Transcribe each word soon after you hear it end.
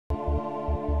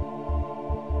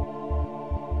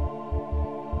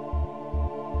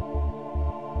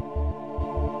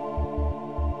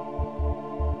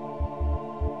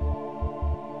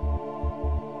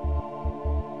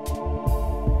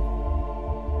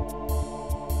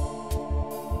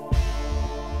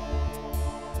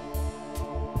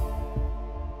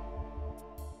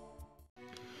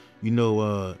You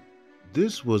know,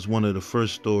 this was one of the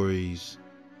first stories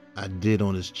I did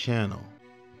on this channel.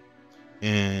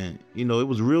 And, it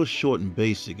was real short and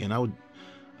basic. And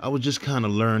I was just kind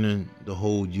of learning the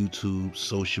whole YouTube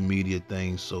social media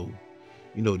thing. So,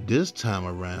 this time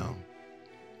around,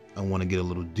 I want to get a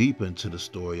little deeper into the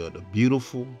story of the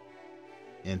beautiful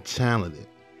and talented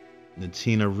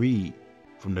Natina Reed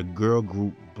from the girl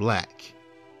group Blaque.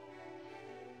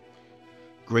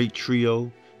 Great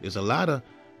trio.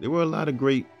 There were a lot of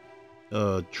great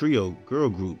trio girl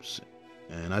groups,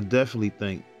 and I definitely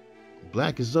think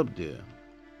Blaque is up there.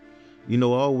 I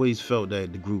always felt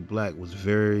that the group Blaque was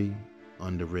very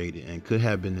underrated and could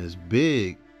have been as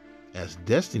big as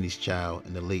Destiny's Child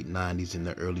in the late 90s and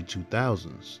the early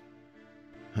 2000s.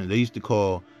 And they used to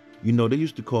call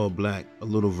Blaque a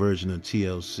little version of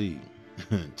TLC,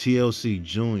 TLC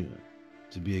Junior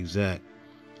to be exact.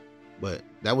 But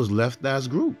that was Left Eye's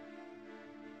group.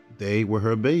 They were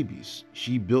her babies.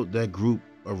 She built that group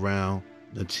around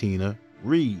Natina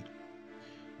Reed.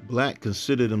 Blaque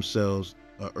considered themselves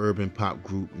an urban pop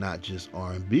group, not just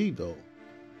R&B though.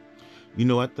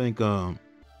 I think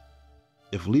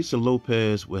if Lisa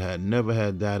Lopez would have never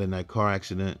had died in that car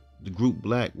accident, the group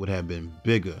Blaque would have been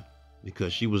bigger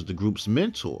because she was the group's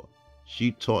mentor.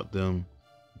 She taught them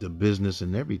the business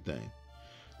and everything.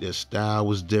 Their style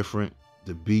was different.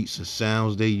 The beats and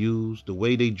sounds they used, the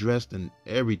way they dressed and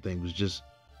everything was just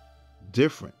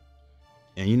different.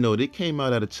 And they came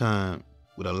out at a time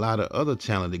with a lot of other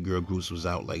talented girl groups was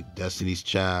out, like Destiny's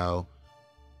Child.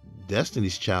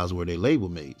 Destiny's Childs were their label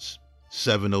mates.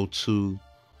 702,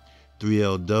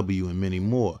 3LW, and many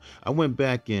more. I went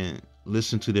back and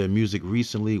listened to their music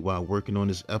recently while working on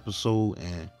this episode,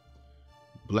 and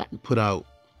Blaque put out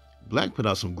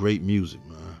some great music,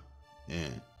 man.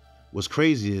 And what's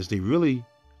crazy is they really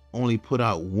only put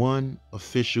out one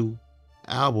official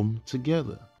album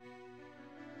together.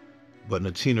 But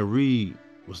Natina Reed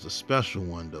was the special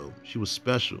one though. She was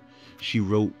special. She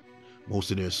wrote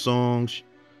most of their songs.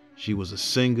 She was a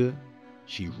singer.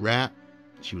 She rapped.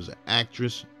 She was an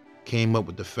actress. Came up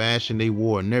with the fashion they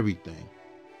wore and everything.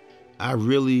 I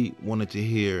really wanted to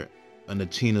hear a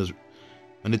Natina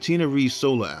Reed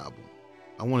solo album.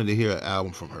 I wanted to hear an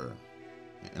album from her.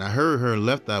 And I heard her and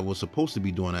Left Eye was supposed to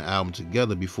be doing an album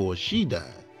together before she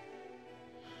died.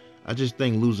 I just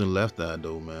think losing Left Eye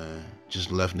though, man,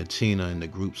 just left Natina and the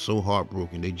group so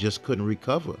heartbroken they just couldn't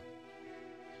recover.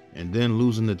 And then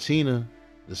losing Natina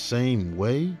the same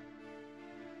way?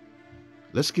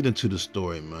 Let's get into the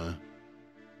story, man.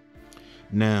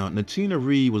 Now, Natina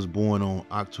Reed was born on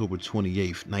October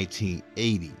 28th,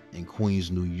 1980 in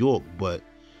Queens, New York, but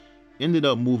ended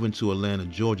up moving to Atlanta,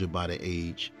 Georgia by the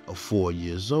age of 4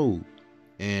 years old.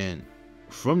 And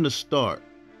from the start,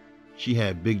 she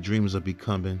had big dreams of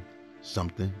becoming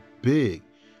something big.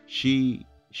 She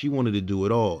wanted to do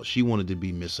it all. She wanted to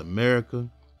be Miss America,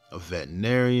 a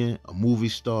veterinarian, a movie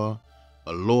star,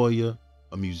 a lawyer,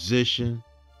 a musician,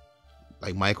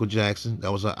 like Michael Jackson.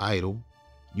 That was her idol.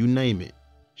 You name it.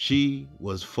 She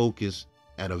was focused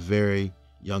at a very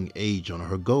young age on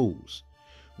her goals,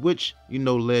 which,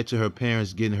 led to her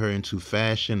parents getting her into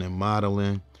fashion and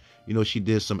modeling. She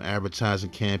did some advertising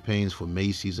campaigns for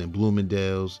Macy's and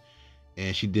Bloomingdale's,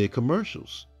 and she did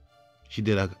commercials. She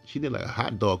did like a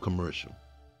hot dog commercial.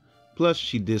 Plus,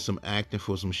 she did some acting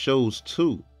for some shows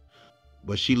too.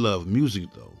 But she loved music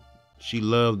though. She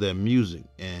loved that music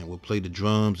and would play the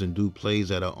drums and do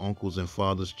plays at her uncle's and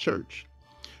father's church.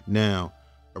 Now,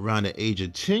 around the age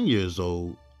of 10 years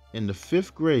old, in the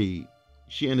 5th grade,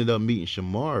 she ended up meeting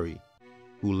Shamari,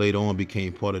 who later on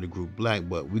became part of the group Blaque,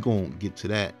 but we're going to get to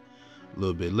that a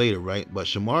little bit later, right? But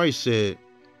Shamari said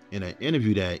in an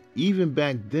interview that even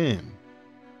back then,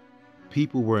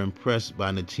 people were impressed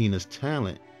by Natina's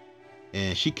talent,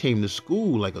 and she came to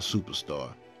school like a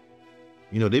superstar.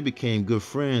 They became good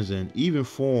friends and even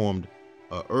formed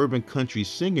an urban country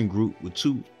singing group with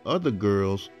 2 other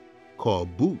girls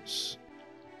called Boots.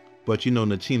 But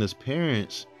Natina's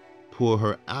parents pulled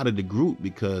her out of the group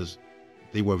because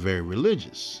they were very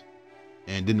religious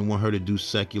and didn't want her to do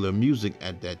secular music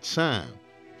at that time.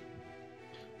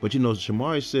 But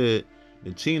Shamari said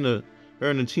her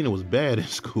and Natina was bad in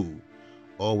school,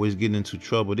 always getting into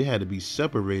trouble. They had to be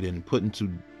separated and put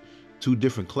into 2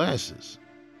 different classes.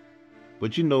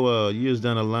 But years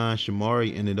down the line,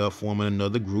 Shamari ended up forming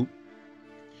another group,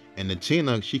 and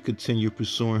Natina, she continued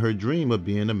pursuing her dream of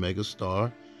being a mega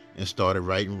star and started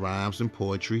writing rhymes and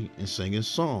poetry and singing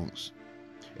songs.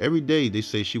 Every day they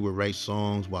say she would write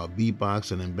songs while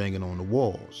beatboxing and banging on the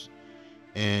walls.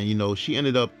 And she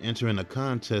ended up entering a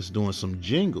contest doing some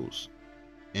jingles,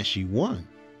 and she won.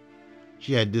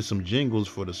 She had did some jingles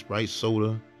for the Sprite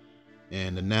soda,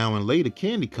 and the Now and Later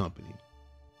Candy Company.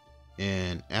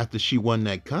 And after she won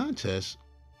that contest,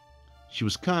 she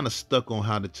was kind of stuck on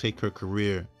how to take her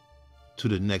career to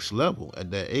the next level. At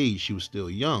that age, she was still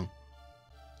young.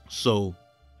 So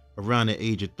around the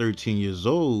age of 13 years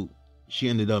old, she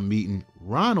ended up meeting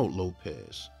Ronald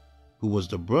Lopez, who was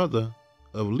the brother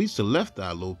of Lisa Left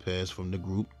Eye Lopez from the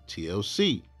group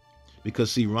TLC.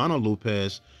 Because see, Ronald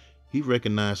Lopez, he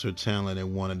recognized her talent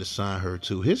and wanted to sign her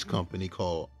to his company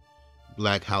called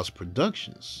Blaque House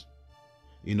Productions.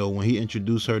 You know, when he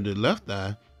introduced her to Left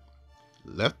Eye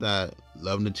loved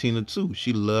Natina too.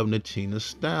 She loved Natina's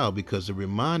style because it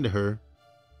reminded her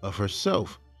of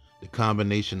herself. The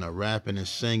combination of rapping and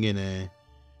singing, and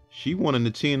she wanted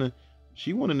Natina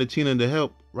to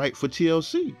help write for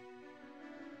TLC.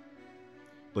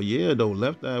 But yeah, though,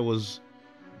 Left Eye was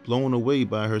blown away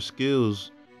by her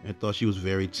skills and thought she was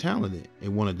very talented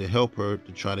and wanted to help her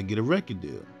to try to get a record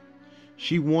deal.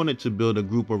 She wanted to build a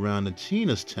group around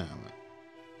Natina's talent.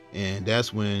 And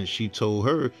that's when she told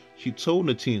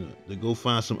Natina to go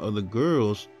find some other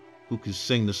girls who could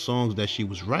sing the songs that she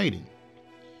was writing.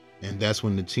 And that's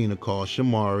when Natina called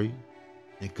Shamari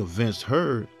and convinced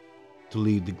her to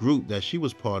leave the group that she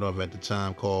was part of at the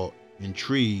time called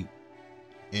Intrigue.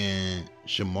 And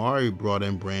Shamari brought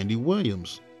in Brandy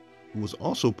Williams, who was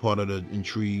also part of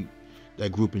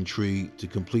that group Intrigue, to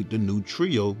complete the new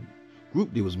trio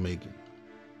group they was making.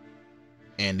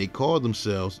 And they called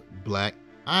themselves Blaque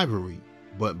Ivory,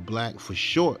 but Blaque for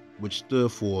short, which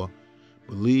stood for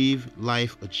Believe,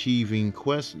 Life, Achieving,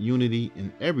 Quest, Unity,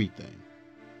 in Everything.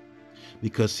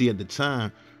 Because see, at the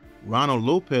time, Ronald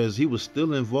Lopez, he was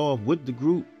still involved with the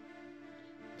group.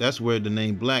 That's where the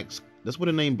name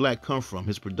Blaque come from,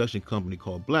 his production company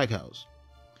called Blaque House.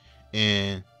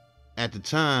 And at the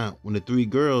time, when the three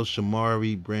girls,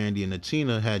 Shamari, Brandy, and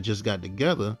Natina, had just got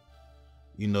together,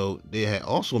 you know, they had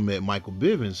also met Michael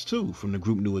Bivins too from the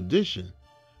group New Edition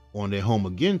on their Home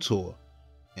Again tour,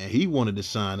 and he wanted to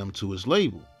sign them to his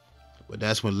label. But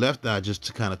that's when Left Eye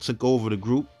just kind of took over the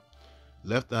group.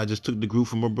 Left Eye just took the group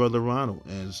from her brother Ronald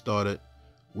and started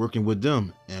working with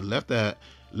them. And Left Eye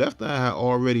had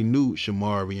already knew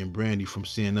Shamari and Brandy from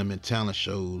seeing them in talent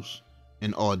shows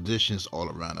and auditions all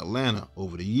around Atlanta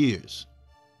over the years.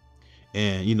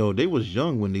 And you know, they was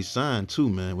young when they signed too,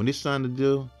 man. When they signed the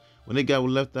deal, when they got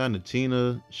with Left Eye,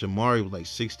 Natina, Shamari was like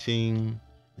 16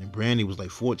 and Brandy was like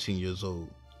 14 years old.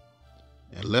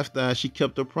 And Left Eye, she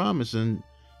kept her promise and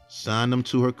signed them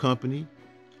to her company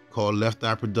called Left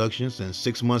Eye Productions. And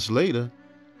 6 months later,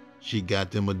 she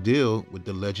got them a deal with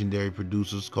the legendary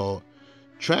producers called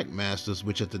Trackmasters,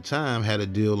 which at the time had a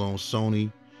deal on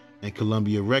Sony and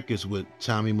Columbia Records with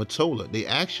Tommy Mottola. They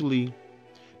actually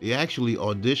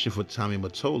auditioned for Tommy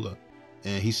Mottola,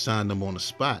 and he signed them on the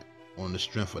spot on the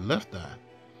strength of Left Eye.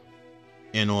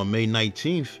 And on May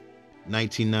 19th,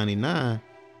 1999,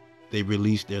 they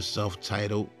released their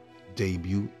self-titled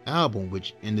debut album,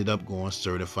 which ended up going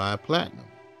certified platinum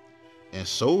and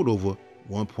sold over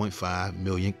 1.5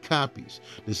 million copies.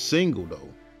 The single,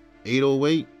 though,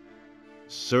 808,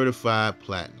 certified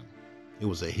platinum. It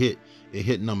was a hit. It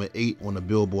hit number 8 on the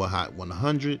Billboard Hot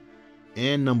 100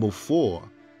 and number 4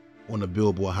 on the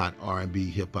Billboard Hot R&B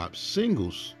Hip Hop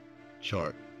Singles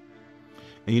chart.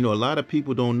 And you know, a lot of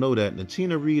people don't know that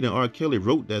Natina Reed and R. Kelly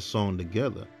wrote that song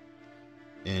together.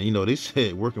 And you know, they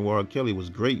said working with R. Kelly was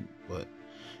great, but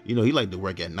you know, he liked to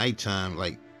work at nighttime,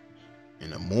 like in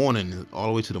the morning, all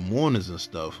the way to the mornings and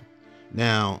stuff.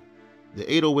 Now,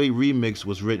 the 808 remix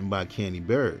was written by Candy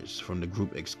Barris from the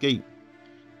group Escape.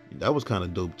 That was kind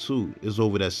of dope too. It's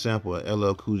over that sample of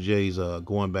LL Cool J's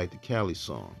Going Back to Cali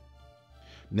song.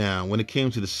 Now, when it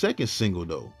came to the second single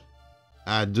though,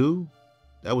 I Do,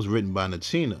 that was written by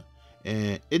Natina,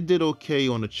 and it did okay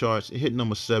on the charts. It hit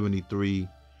number 73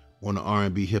 on the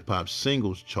R&B Hip Hop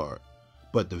Singles chart,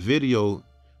 but the video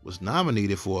was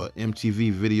nominated for an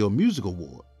MTV Video Music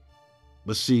Award.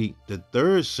 But see, the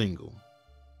third single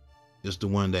is the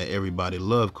one that everybody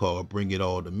loved, called Bring It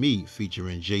All to Me,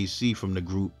 featuring JC from the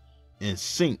group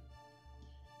NSYNC,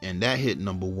 and that hit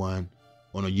number 1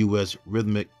 on the U.S.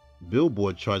 Rhythmic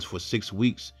Billboard charts for 6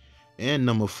 weeks and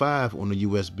number 5 on the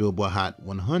U.S. Billboard Hot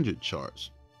 100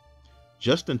 charts.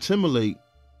 Justin Timberlake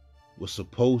was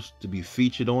supposed to be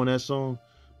featured on that song,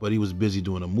 but he was busy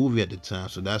doing a movie at the time,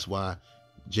 so that's why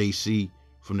JC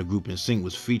from the group NSYNC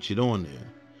was featured on there.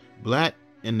 Blaque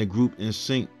and the group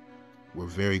NSYNC were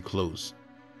very close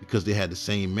because they had the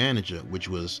same manager, which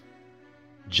was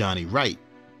Johnny Wright.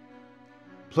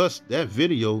 Plus, that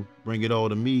video, Bring It All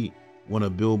to Me, won a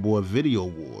Billboard Video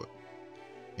Award.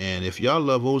 And if y'all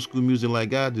love old school music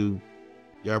like I do,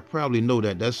 y'all probably know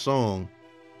that that song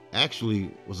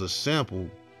actually was a sample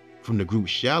from the group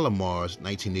Shalimar's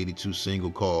 1982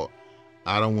 single called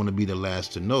I Don't Want to Be the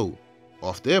Last to Know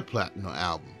off their platinum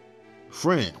album,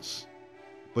 Friends.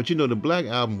 But you know, the Blaque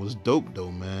album was dope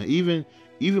though, man. Even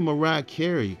Mariah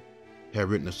Carey had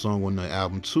written a song on the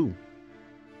album too.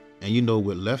 And you know,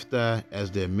 with Left Eye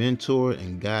as their mentor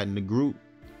and guiding the group,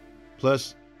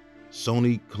 plus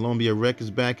Sony Columbia Records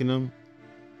backing them,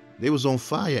 they was on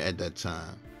fire at that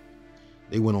time.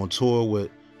 They went on tour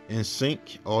with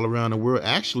NSYNC all around the world.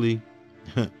 Actually,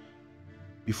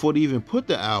 before they even put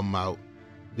the album out,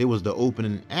 they was the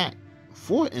opening act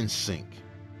for NSYNC.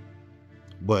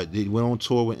 But they went on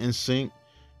tour with NSYNC,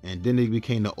 and then they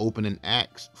became the opening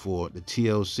acts for the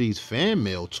TLC's Fan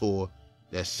Mail tour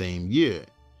that same year.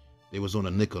 They was on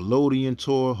a Nickelodeon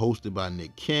tour hosted by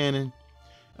Nick Cannon.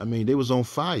 I mean, they was on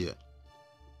fire.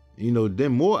 You know,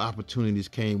 then more opportunities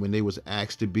came when they was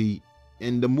asked to be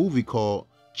in the movie called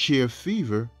Cheer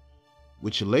Fever,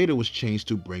 which later was changed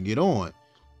to Bring It On,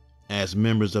 as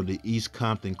members of the East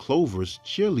Compton Clovers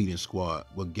cheerleading squad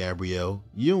with Gabrielle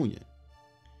Union.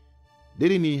 They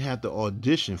didn't even have to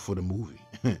audition for the movie.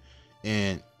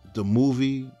 And the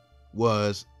movie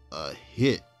was a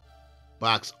hit,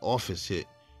 box office hit,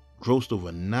 grossed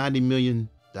over $90 million.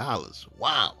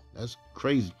 Wow, that's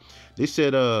crazy. They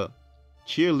said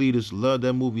cheerleaders loved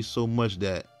that movie so much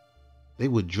that they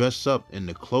would dress up in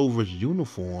the Clovers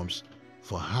uniforms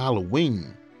for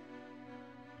Halloween.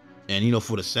 And you know,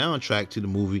 for the soundtrack to the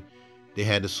movie, they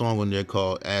had the song on there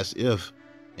called As If,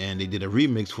 and they did a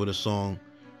remix for the song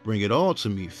Bring It All to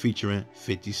Me featuring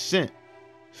 50 Cent.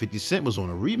 50 Cent was on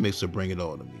a remix of Bring It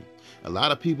All to Me. A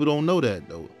lot of people don't know that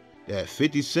though, that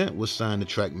 50 Cent was signed to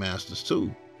Track Masters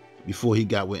too, before he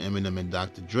got with Eminem and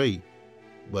Dr. Dre.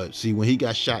 But see, when he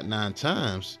got shot 9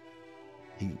 times,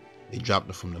 they dropped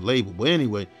it from the label. But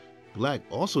anyway, Blaque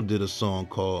also did a song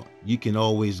called You Can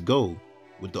Always Go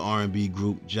with the R&B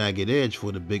group Jagged Edge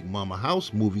for the Big Mama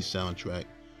House movie soundtrack,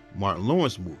 Martin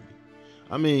Lawrence movie.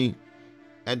 I mean,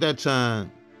 at that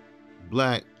time,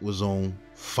 Blaque was on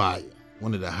fire,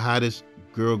 one of the hottest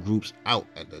girl groups out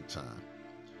at that time.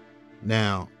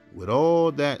 Now, with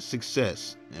all that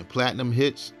success and platinum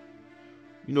hits,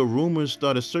 you know, rumors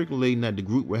started circulating that the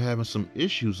group were having some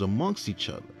issues amongst each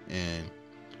other and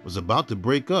was about to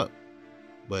break up,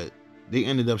 but they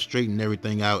ended up straightening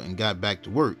everything out and got back to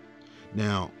work.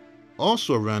 Now,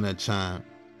 also around that time,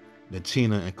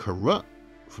 Natina and Corrupt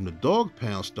from the Dog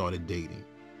Pound started dating.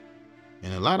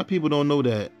 And a lot of people don't know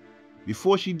that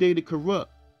before she dated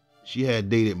Corrupt, she had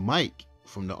dated Mike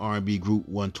from the R&B group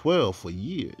 112 for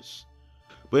years.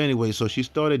 But anyway, so she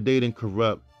started dating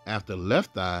Corrupt after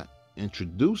Left Eye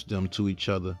introduced them to each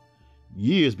other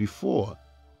years before.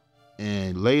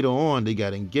 And later on, they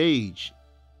got engaged.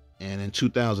 And in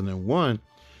 2001,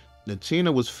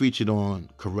 Natina was featured on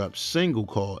Corrupt's single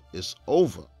called It's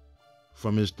Over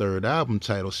from his third album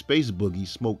titled Space Boogie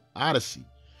Smoke Odyssey.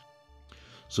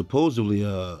 Supposedly,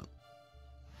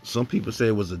 some people say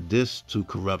it was a diss to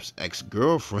Corrupt's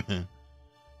ex-girlfriend,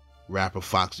 rapper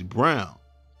Foxy Brown.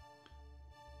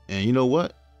 And you know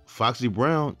what? Foxy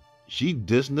Brown, she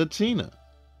dissed Natina.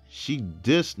 She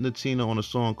dissed Natina on a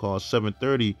song called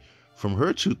 730 from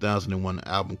her 2001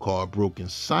 album called Broken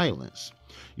Silence.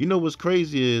 You know what's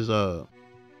crazy is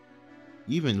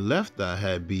even Left Eye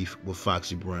had beef with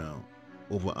Foxy Brown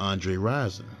over Andre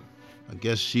Rison. I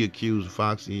guess she accused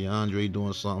Foxy and Andre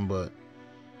doing something, but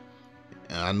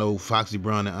I know Foxy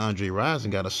Brown and Andre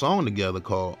Rison got a song together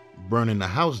called Burning the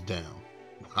House Down.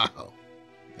 Wow,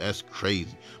 that's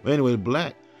crazy. But anyway,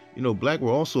 Blaque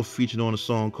were also featured on a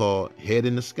song called Head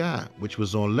in the Sky, which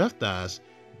was on Left Eye's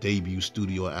debut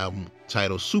studio album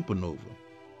titled Supernova.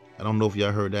 I don't know if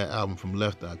y'all heard that album from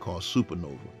Left Eye called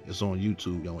Supernova. It's on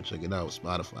YouTube. Y'all want to check it out,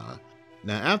 Spotify.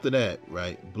 Now, after that,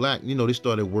 right, Blaque, they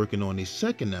started working on their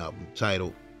second album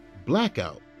titled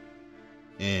Blackout.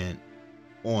 And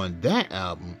on that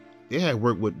album, they had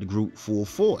worked with the group Full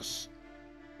Force.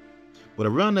 But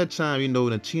around that time,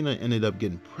 Natina ended up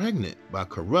getting pregnant by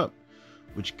Corrupt,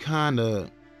 which kind of,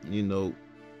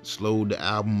 slowed the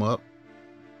album up.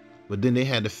 But then they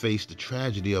had to face the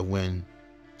tragedy of when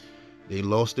they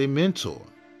lost their mentor.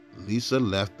 Lisa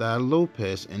Left Eye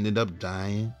Lopez ended up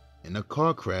dying in a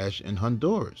car crash in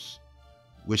Honduras,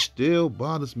 which still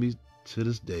bothers me to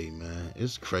this day, man.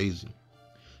 It's crazy.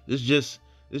 It's just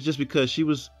because she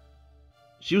was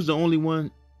the only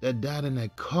one that died in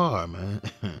that car, man.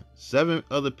 7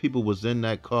 other people was in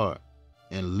that car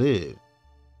and lived.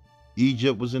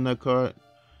 Egypt was in that car.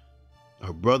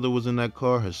 Her brother was in that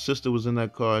car. Her sister was in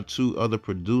that car. 2 other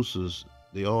producers.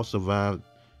 They all survived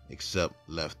except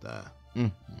Left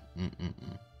Eye.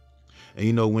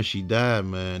 And when she died,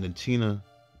 man, Natina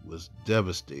was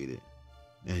devastated.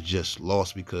 and just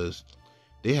lost because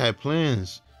they had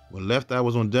plans. When Left Eye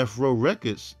was on Death Row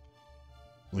Records,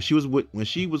 when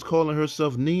she was calling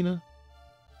herself Nina,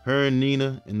 her and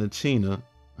Nina and Natina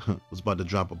was about to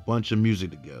drop a bunch of music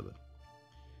together.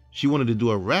 She wanted to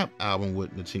do a rap album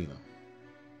with Natina.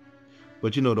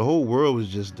 But you know, the whole world was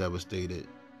just devastated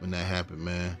when that happened,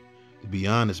 man. To be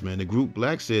honest, man, the group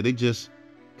Blaque said they just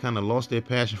kind of lost their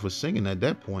passion for singing at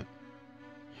that point.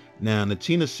 Now,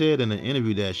 Natina said in an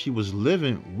interview that she was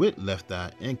living with Left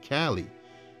Eye in Cali.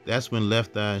 That's when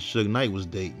Left Eye and Suge Knight was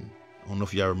dating. I don't know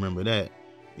if y'all remember that.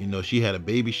 You know, she had a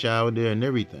baby shower there and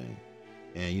everything.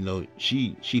 And you know,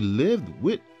 she lived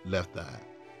with Left Eye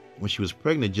when she was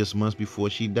pregnant just months before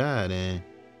she died. And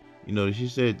you know, she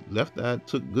said Left Eye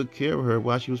took good care of her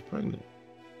while she was pregnant.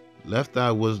 Left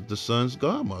Eye was the son's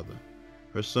godmother,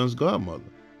 her son's godmother.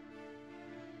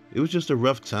 It was just a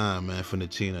rough time, man, for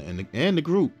Natina and the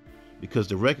group, because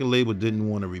the record label didn't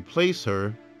want to replace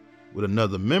her with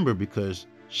another member because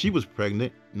she was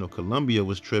pregnant. You know, Columbia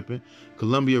was tripping.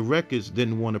 Columbia Records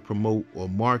didn't want to promote or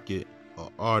market an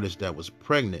artist that was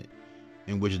pregnant,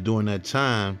 in which during that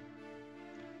time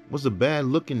was a bad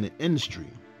look in the industry.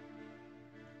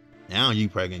 Now you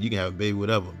pregnant, you can have a baby,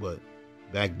 whatever, but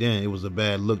back then it was a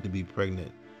bad look to be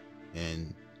pregnant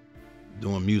and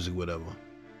doing music, whatever.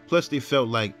 Plus they felt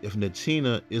like if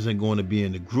Natina isn't going to be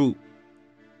in the group,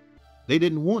 they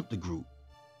didn't want the group.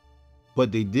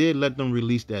 But they did let them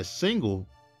release that single,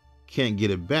 Can't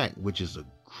Get It Back, which is a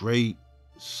great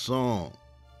song.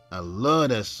 I love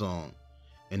that song.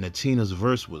 And Natina's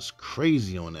verse was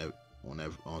crazy on that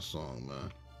song,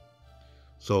 man.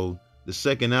 So the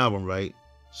second album, right?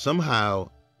 Somehow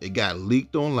it got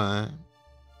leaked online.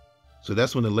 So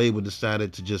that's when the label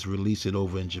decided to just release it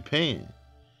over in Japan.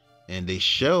 And they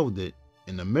shelved it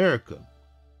in America.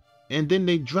 And then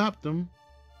they dropped them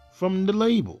from the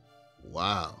label.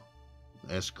 Wow.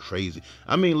 That's crazy.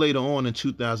 I mean, later on in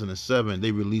 2007,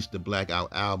 they released the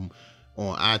Blackout album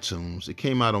on iTunes. It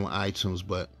came out on iTunes,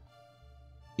 but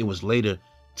it was later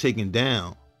taken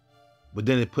down. But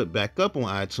then it put back up on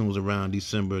iTunes around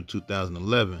December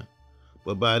 2011.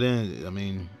 But by then, I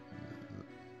mean,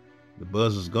 the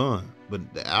buzz is gone.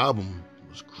 But the album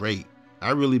was great.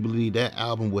 I really believe that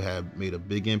album would have made a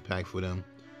big impact for them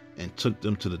and took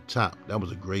them to the top. That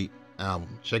was a great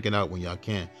album. Check it out when y'all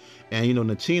can. And you know,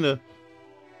 Natina,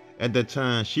 at that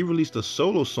time, she released a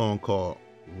solo song called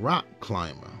Rock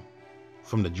Climber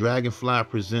from the Dragonfly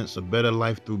Presents A Better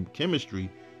Life Through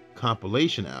Chemistry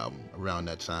compilation album around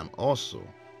that time also.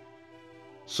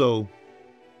 So,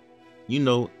 you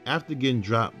know, after getting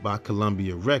dropped by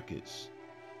Columbia Records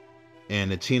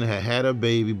and Natina had her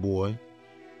baby boy,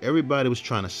 everybody was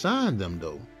trying to sign them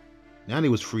though. Now they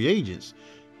was free agents.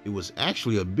 It was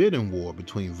actually a bidding war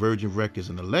between Virgin Records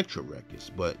and Elektra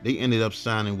Records, but they ended up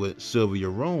signing with Sylvia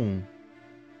Rhone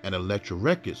at Elektra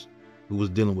Records, who was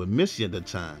dealing with Missy at the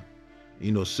time.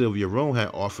 You know, Sylvia Rhone had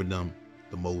offered them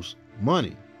the most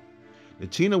money.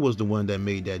 Natina was the one that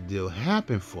made that deal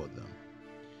happen for them.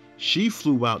 She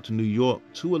flew out to New York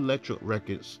to Elektra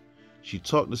Records. She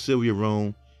talked to Sylvia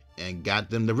Rhone and got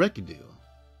them the record deal.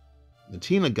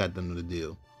 Natina got them the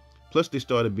deal. Plus they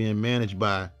started being managed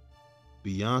by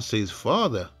Beyonce's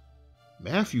father,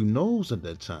 Matthew Knowles, at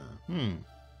that time.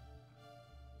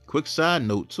 Quick side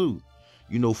note too.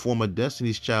 You know, former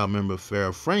Destiny's Child member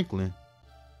Farrah Franklin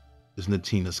is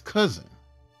Natina's cousin.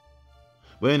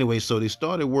 But anyway, so they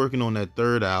started working on that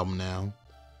third album now.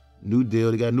 New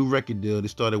deal, they got a new record deal. They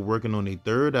started working on their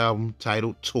third album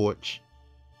titled Torch.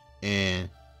 And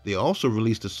they also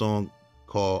released a song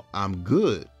called I'm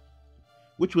Good,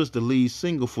 which was the lead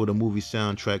single for the movie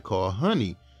soundtrack called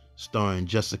Honey, starring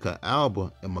Jessica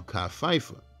Alba and Mekhi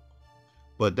Phifer.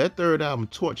 But that third album,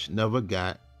 Torch, never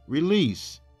got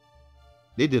released.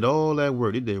 They did all that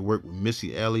work. They did work with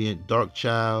Missy Elliott, Dark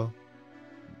Child.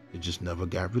 It just never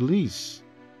got released.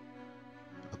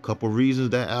 A couple reasons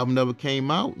that album never came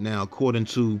out. Now, according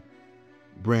to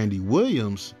Brandy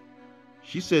Williams,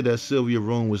 she said that Sylvia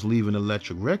Rhone was leaving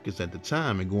Elektra Records at the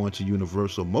time and going to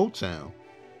Universal Motown.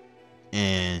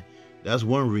 And that's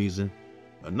one reason.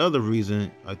 Another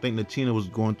reason, I think Natina was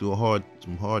going through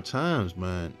some hard times,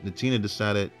 man. Natina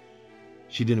decided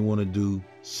she didn't want to do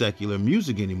secular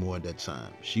music anymore at that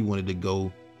time. She wanted to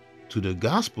go to the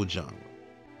gospel genre.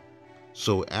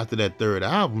 So after that third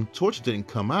album, Torch didn't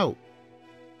come out,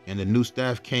 and the new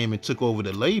staff came and took over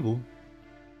the label,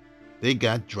 they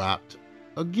got dropped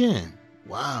again.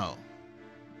 Wow.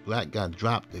 Blaque got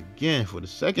dropped again for the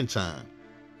second time.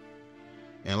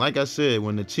 And like I said,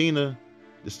 when Natina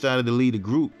decided to lead the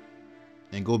group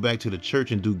and go back to the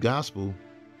church and do gospel,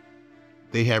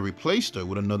 they had replaced her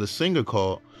with another singer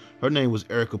her name was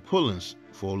Erica Pullins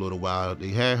for a little while. They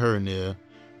had her in there.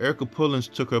 Erica Pullins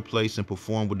took her place and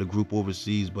performed with the group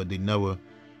overseas, but they never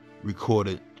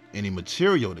recorded any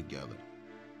material together.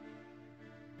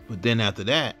 But then after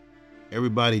that,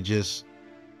 everybody just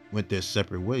went their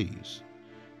separate ways.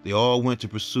 They all went to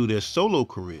pursue their solo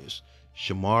careers.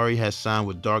 Shamari has signed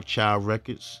with Dark Child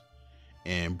Records,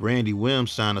 and Brandy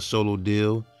Williams signed a solo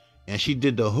deal, and she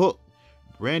did the hook.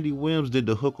 Brandy Williams did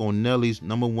the hook on Nelly's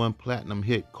 #1 platinum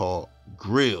hit called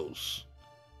Grills.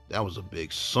 That was a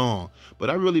big song. But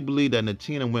I really believe that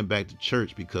Natina went back to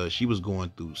church because she was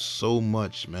going through so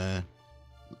much, man.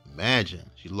 Imagine,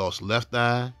 she lost Left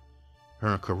Eye. Her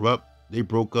and Corrupt, they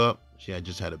broke up. She had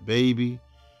just had a baby.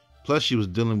 Plus, she was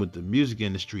dealing with the music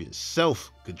industry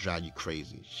itself could drive you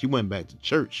crazy. She went back to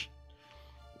church.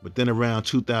 But then around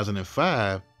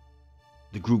 2005,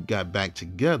 the group got back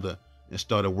together and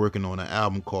started working on an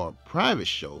album called Private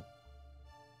Show.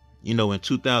 You know, in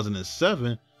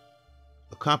 2007,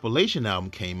 a compilation album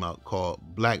came out called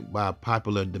Blaque by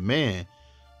Popular Demand,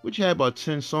 which had about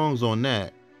 10 songs on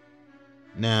that.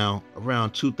 Now,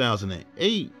 around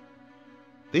 2008,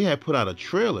 they had put out a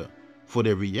trailer for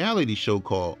their reality show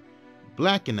called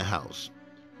Blaque in the House,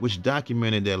 which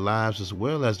documented their lives as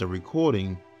well as the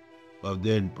recording of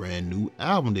their brand new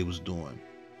album they was doing.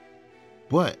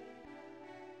 But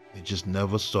it just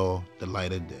never saw the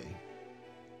light of day.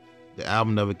 The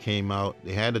album never came out.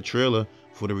 They had a trailer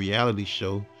for the reality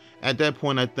show. At that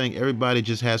point, I think everybody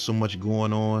just had so much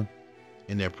going on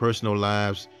in their personal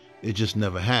lives, it just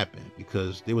never happened,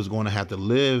 because they was going to have to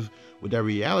live with that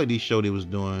reality show they was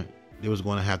doing. They was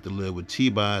going to have to live with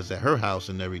T-Boz at her house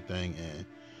and everything, and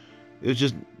it was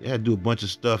just, they had to do a bunch of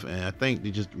stuff, and I think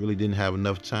they just really didn't have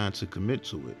enough time to commit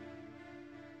to it.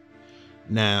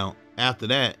 Now, after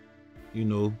that, you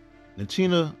know,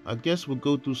 Natina, I guess, would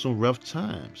go through some rough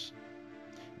times.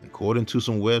 According to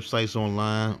some websites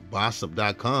online,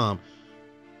 Bossip.com,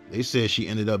 they said she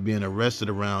ended up being arrested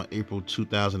around April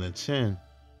 2010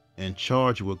 and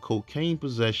charged with cocaine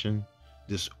possession,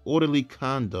 disorderly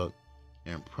conduct,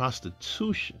 and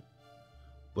prostitution.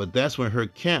 But that's when her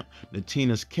camp,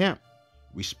 Natina's camp,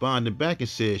 responded back and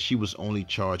said she was only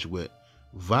charged with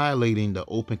violating the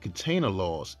open container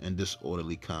laws and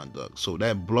disorderly conduct. So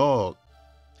that blog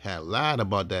had lied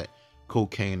about that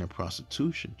cocaine and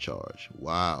prostitution charge.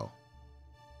 Wow.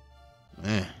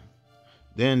 Man.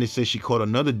 Then they say she caught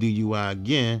another DUI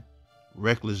again,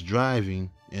 reckless driving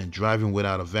and driving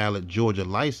without a valid Georgia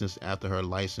license after her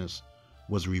license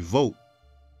was revoked.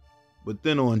 But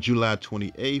then on July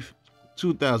 28th,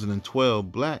 2012,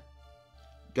 Blaque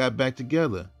got back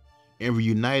together and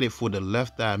reunited for the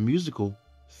Left Eye Musical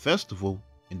Festival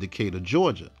in Decatur,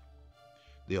 Georgia.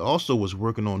 They also was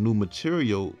working on new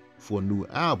material for a new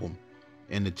album,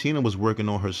 and Natina was working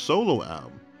on her solo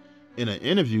album. In an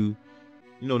interview,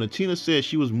 you know, Natina said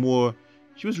she was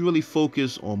really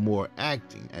focused on more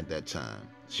acting at that time.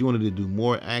 She wanted to do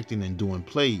more acting than doing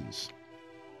plays.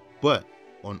 But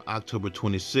on October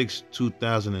 26,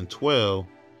 2012,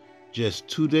 just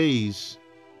 2 days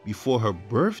before her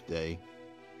birthday,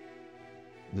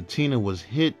 Natina was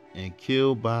hit and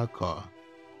killed by a car.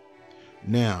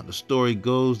 Now, the story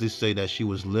goes, they say that she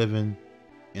was living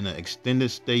in an extended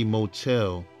stay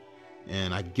motel,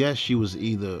 and I guess she was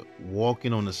either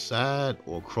walking on the side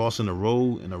or crossing the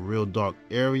road in a real dark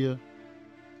area,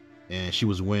 and she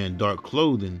was wearing dark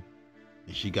clothing,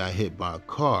 and she got hit by a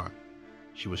car.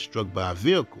 She was struck by a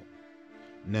vehicle.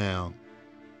 Now,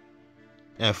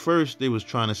 at first they was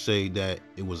trying to say that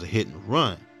it was a hit and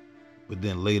run, but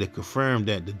then later confirmed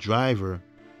that the driver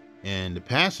and the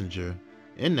passenger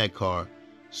in that car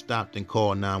stopped and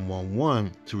called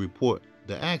 911 to report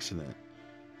the accident.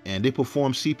 And they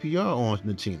performed CPR on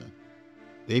Natina.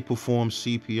 They performed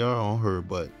CPR on her,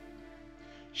 but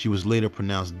she was later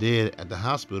pronounced dead at the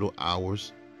hospital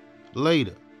hours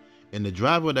later. And the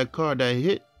driver of that car that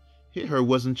hit her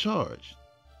wasn't charged.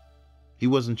 He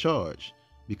wasn't charged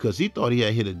because he thought he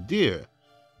had hit a deer.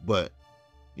 But,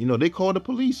 you know, they called the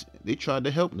police. They tried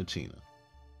to help Natina.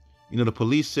 You know, the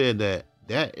police said that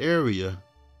that area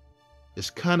is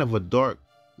kind of a dark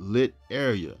lit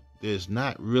area. There's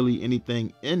not really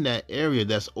anything in that area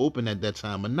that's open at that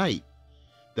time of night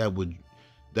that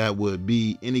would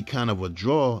be any kind of a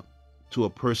draw to a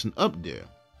person up there.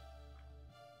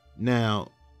 Now,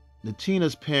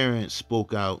 Natina's parents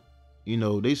spoke out. You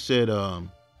know, they said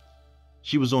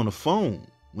she was on the phone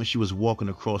when she was walking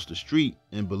across the street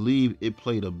and believe it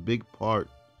played a big part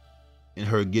in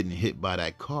her getting hit by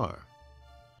that car.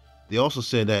 They also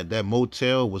said that that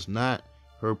motel was not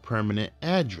her permanent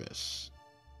address.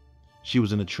 She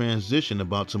was in a transition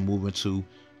about to move into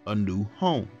a new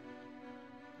home.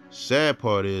 Sad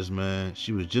part is, man,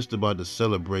 she was just about to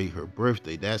celebrate her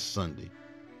birthday that Sunday,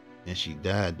 and she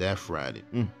died that Friday.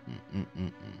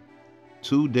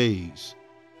 2 days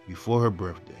before her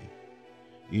birthday.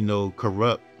 You know,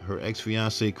 Corrupt, her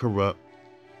ex-fiance Corrupt,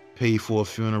 paid for a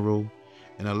funeral,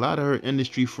 and a lot of her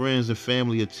industry friends and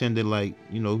family attended, like,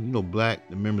 Blaque,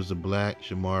 the members of Blaque,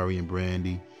 Shamari and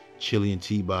Brandy, Chili and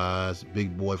T-Boz,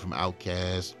 Big Boy from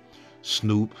Outkast,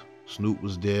 Snoop. Snoop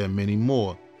was there, and many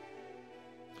more.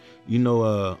 You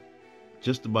know,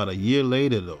 just about a year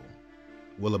later, though,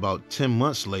 well, about 10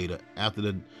 months later, after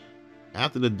the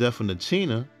death of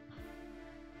Natina,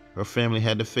 her family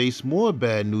had to face more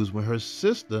bad news when her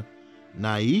sister,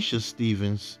 Naisha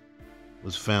Stevens,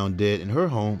 was found dead in her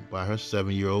home by her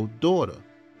 7-year-old daughter.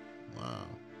 Wow.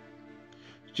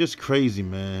 It's just crazy,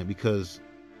 man, because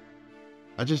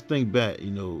I just think back,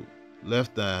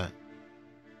 Left Eye,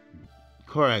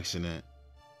 car accident,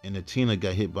 and Natina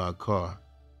got hit by a car.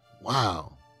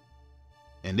 Wow.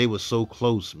 And they were so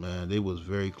close, man. They was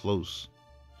very close.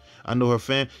 I know her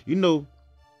family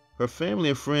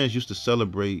and friends used to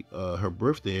celebrate her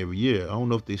birthday every year. I don't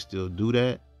know if they still do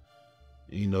that.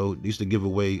 They used to give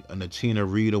away a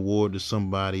Natina Reed Award to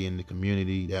somebody in the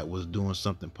community that was doing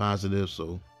something positive.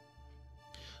 So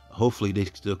hopefully they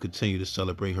still continue to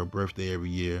celebrate her birthday every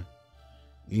year.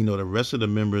 The rest of the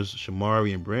members,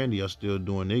 Shamari and Brandy, are still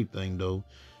doing their thing, though.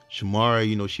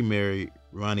 Shamari, she married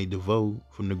Ronnie DeVoe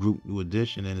from the group New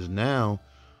Edition and is now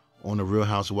on the Real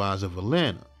Housewives of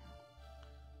Atlanta.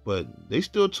 But they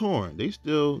still touring. They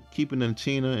still keeping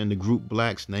Natina and the group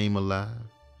Blaque's name alive.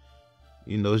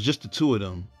 It's just the two of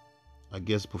them, I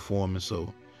guess, performing.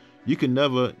 So you can't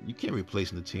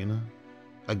replace Natina.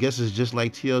 I guess it's just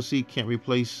like TLC can't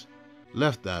replace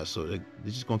Left Eye. So they're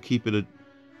just gonna keep it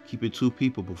two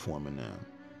people performing now.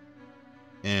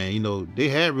 And they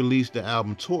had released the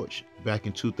album Torch back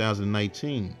in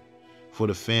 2019 for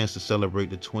the fans to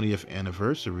celebrate the 20th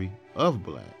anniversary of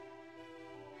Blaque.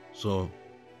 So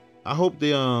I hope they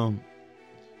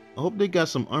got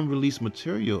some unreleased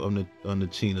material on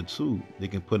Natina too. They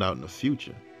can put out in the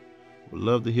future. Would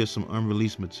love to hear some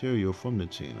unreleased material from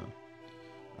Natina.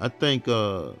 I think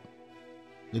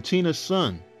Natina's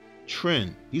son,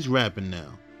 Trent, he's rapping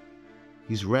now.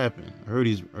 He's rapping. I heard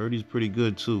he's pretty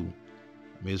good too.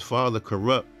 I mean, his father,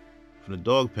 Corrupt, from the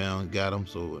Dog Pound, got him,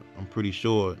 so I'm pretty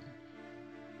sure.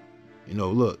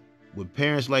 Look, with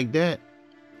parents like that,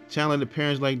 talented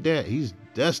parents like that, he's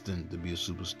destined to be a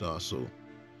superstar. So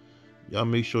y'all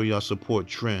make sure y'all support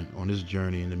Trent on his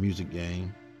journey in the music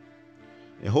game.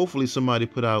 And hopefully somebody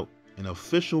put out an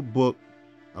official book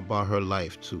about her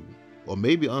life too. Or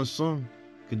maybe Unsung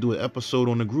could do an episode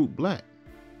on the group Blaque.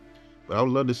 But I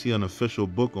would love to see an official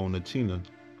book on Natina.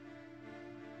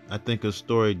 I think her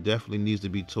story definitely needs to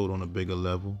be told on a bigger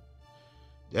level.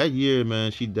 That year,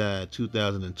 man, she died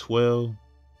 2012.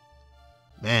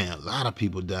 Man, a lot of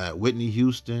people died. Whitney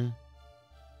Houston,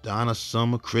 Donna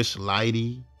Summer, Chris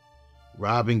Lighty,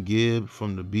 Robin Gibb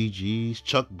from the Bee Gees,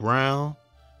 Chuck Brown,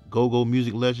 go-go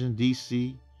music legend,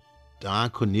 DC, Don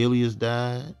Cornelius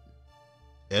died,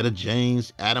 Etta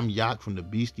James, Adam Yauch from the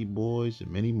Beastie Boys, and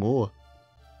many more.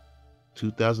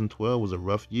 2012 was a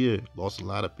rough year. Lost a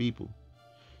lot of people.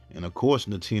 And of course,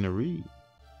 Natina Reed.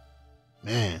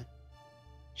 Man,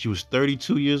 she was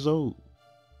 32 years old.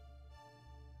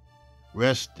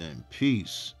 Rest in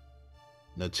peace,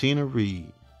 Natina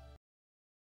Reed.